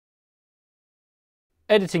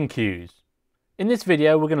Editing cues. In this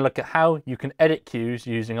video we're going to look at how you can edit cues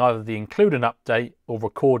using either the include and update or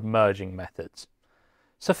record merging methods.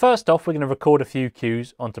 So first off, we're going to record a few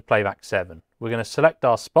cues onto playback 7. We're going to select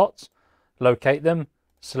our spots, locate them,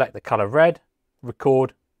 select the colour red,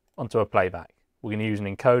 record onto a playback. We're going to use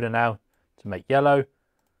an encoder now to make yellow,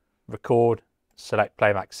 record, select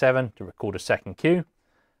playback 7 to record a second cue,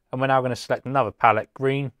 and we're now going to select another palette,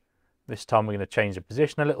 green. This time we're going to change the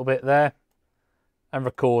position a little bit there and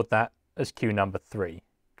record that as cue number 3.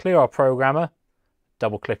 Clear our programmer,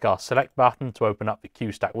 double click our select button to open up the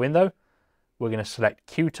cue stack window. We're going to select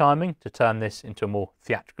cue timing to turn this into a more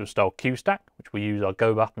theatrical style cue stack, which we use our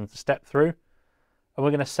go button to step through. And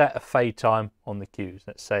we're going to set a fade time on the cues.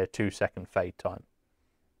 Let's say a 2-second fade time.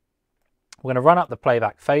 We're going to run up the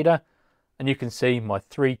playback fader and you can see my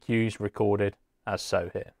 3 cues recorded as so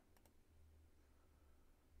here.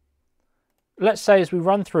 Let's say as we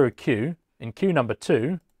run through a cue, in cue number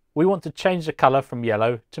 2, we want to change the colour from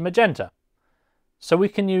yellow to magenta. So we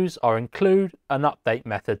can use our include and update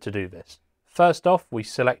method to do this. First off, we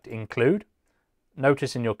select include.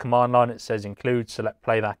 Notice in your command line it says include select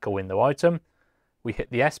playback or window item. We hit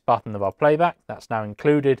the S button of our playback. That's now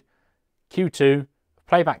included Q2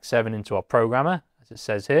 playback 7 into our programmer, as it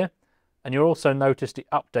says here. And you'll also notice the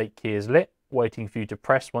update key is lit, waiting for you to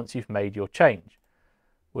press once you've made your change.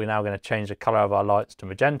 We're now going to change the colour of our lights to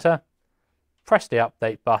magenta. Press the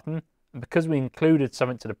update button, and because we included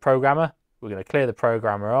something to the programmer, we're going to clear the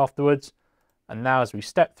programmer afterwards. And now as we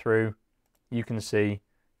step through, you can see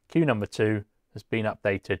cue number 2 has been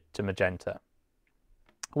updated to magenta.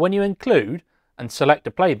 When you include and select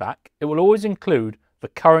a playback, it will always include the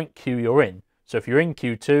current cue you're in. So if you're in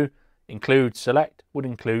Q2, include select would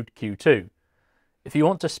include Q2. If you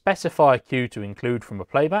want to specify a cue to include from a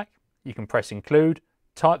playback, you can press include,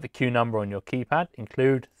 type the cue number on your keypad,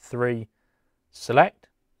 include 3, select,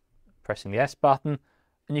 pressing the S button,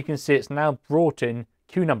 and you can see it's now brought in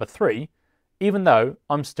cue number 3, even though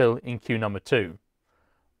I'm still in cue number 2.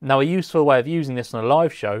 Now a useful way of using this on a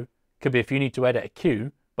live show could be if you need to edit a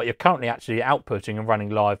cue, but you're currently actually outputting and running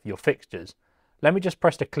live your fixtures. Let me just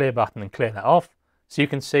press the clear button and clear that off. So you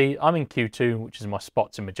can see I'm in Q2, which is my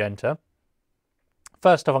spots in magenta.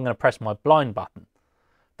 First off, I'm going to press my blind button.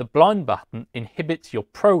 The blind button inhibits your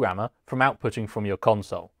programmer from outputting from your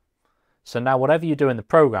console. So now whatever you do in the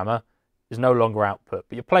programmer is no longer output,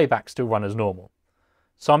 but your playback still run as normal.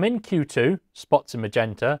 So I'm in Q2, spots in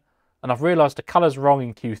magenta, and I've realised the colour's wrong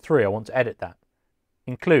in Q3. I want to edit that.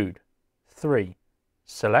 Include, 3,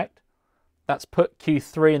 select. That's put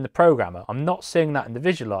Q3 in the programmer. I'm not seeing that in the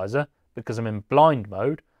visualizer because I'm in blind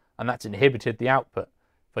mode, and that's inhibited the output.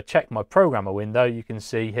 If I check my programmer window, you can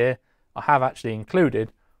see here I have actually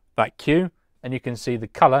included that cue, and you can see the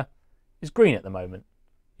colour is green at the moment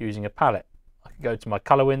using a palette. I could go to my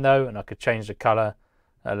colour window and I could change the colour,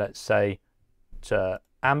 let's say to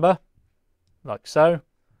amber, like so.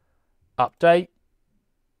 Update.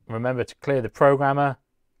 Remember to clear the programmer,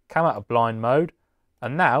 come out of blind mode,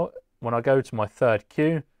 and now when I go to my 3rd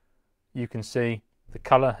cue, you can see the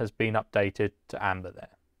colour has been updated to amber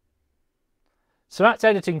there. So that's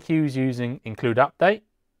editing cues using include update.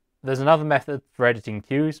 There's another method for editing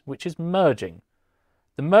cues, which is merging.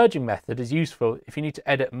 The merging method is useful if you need to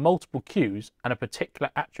edit multiple cues and a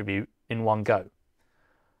particular attribute in one go.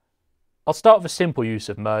 I'll start with a simple use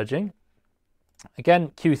of merging. Again,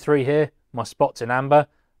 Q3 here, my spot's in amber.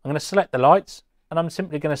 I'm going to select the lights and I'm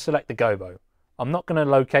simply going to select the gobo. I'm not going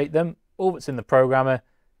to locate them. All that's in the programmer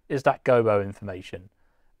is that gobo information.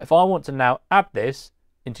 If I want to now add this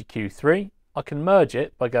into Q3, I can merge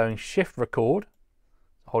it by going Shift Record,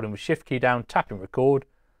 holding the Shift key down, tapping Record,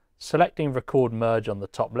 selecting Record Merge on the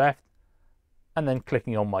top left, and then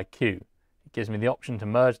clicking on my cue. It gives me the option to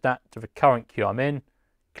merge that to the current cue I'm in,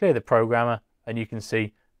 clear the programmer, and you can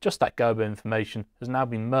see just that gobo information has now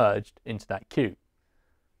been merged into that cue.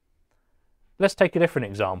 Let's take a different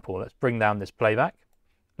example. Let's bring down this playback.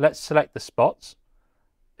 Let's select the spots.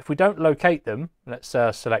 If we don't locate them, let's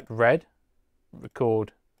select red,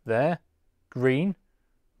 record there, green,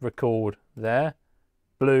 record there,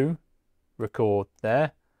 blue, record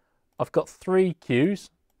there. I've got 3 cues,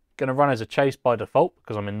 going to run as a chase by default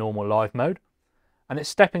because I'm in normal live mode, and it's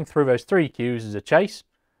stepping through those 3 cues as a chase,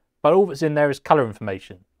 but all that's in there is colour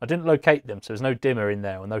information. I didn't locate them, so there's no dimmer in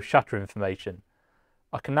there or no shutter information.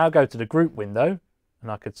 I can now go to the group window and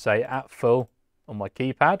I could say at full on my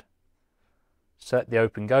keypad, select the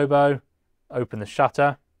open gobo, open the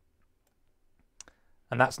shutter,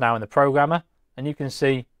 and that's now in the programmer, and you can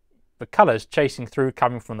see the colours chasing through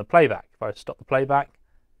coming from the playback. If I stop the playback,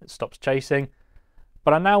 it stops chasing.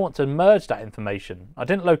 But I now want to merge that information. I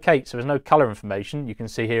didn't locate, so there's no color information. You can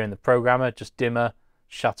see here in the programmer, just dimmer,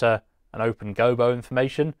 shutter, and open gobo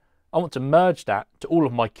information. I want to merge that to all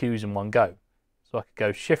of my cues in one go. So I could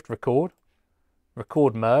go Shift Record,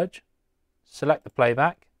 Record Merge, select the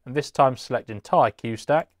playback, and this time select entire cue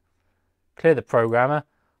stack, clear the programmer,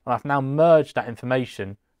 and I've now merged that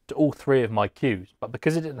information to all three of my cues. But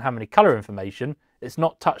because it didn't have any color information, it's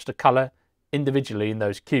not touched a color individually in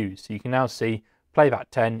those cues. So you can now see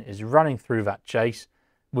playback 10 is running through that chase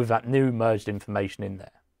with that new merged information in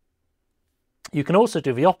there. You can also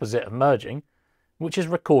do the opposite of merging, which is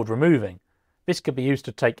record removing. This could be used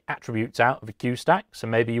to take attributes out of a cue stack. So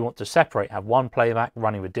maybe you want to separate, have one playback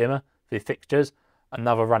running with dimmer for your fixtures,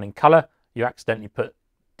 another running color. You accidentally put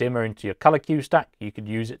dimmer into your color cue stack, you could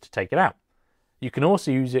use it to take it out. You can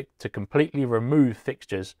also use it to completely remove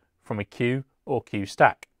fixtures from a cue or cue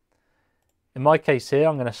stack. In my case here,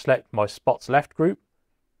 I'm going to select my spots left group,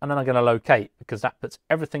 and then I'm going to locate, because that puts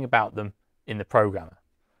everything about them in the programmer.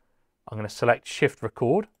 I'm going to select Shift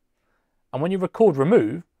Record, and when you record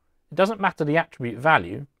remove, it doesn't matter the attribute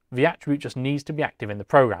value, the attribute just needs to be active in the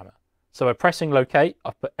programmer. So by pressing locate,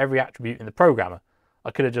 I've put every attribute in the programmer.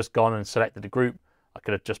 I could have just gone and selected a group, I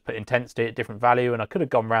could have just put intensity at different value, and I could have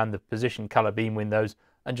gone around the position color beam windows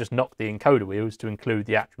and just knocked the encoder wheels to include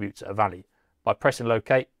the attributes at a value. By pressing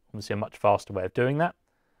locate, obviously a much faster way of doing that.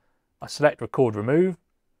 I select record remove,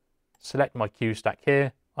 select my cue stack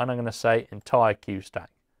here, and I'm going to say entire cue stack.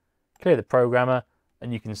 Clear the programmer,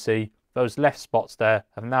 and you can see those left spots there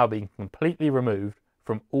have now been completely removed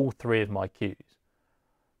from all three of my cues.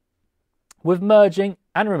 With merging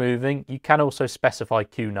and removing, you can also specify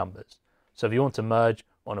cue numbers. So if you want to merge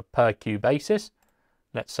on a per cue basis,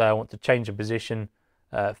 let's say I want to change a position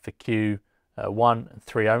for cue 1 and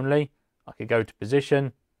 3 only, I could go to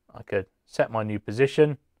position, I could set my new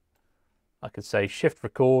position, I could say Shift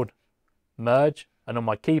Record, Merge, and on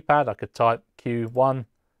my keypad I could type Q1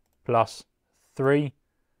 plus 3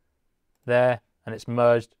 there, and it's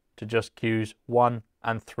merged to just cues 1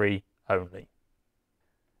 and 3 only.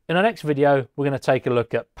 In our next video, we're going to take a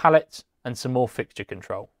look at palettes and some more fixture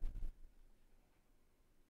control.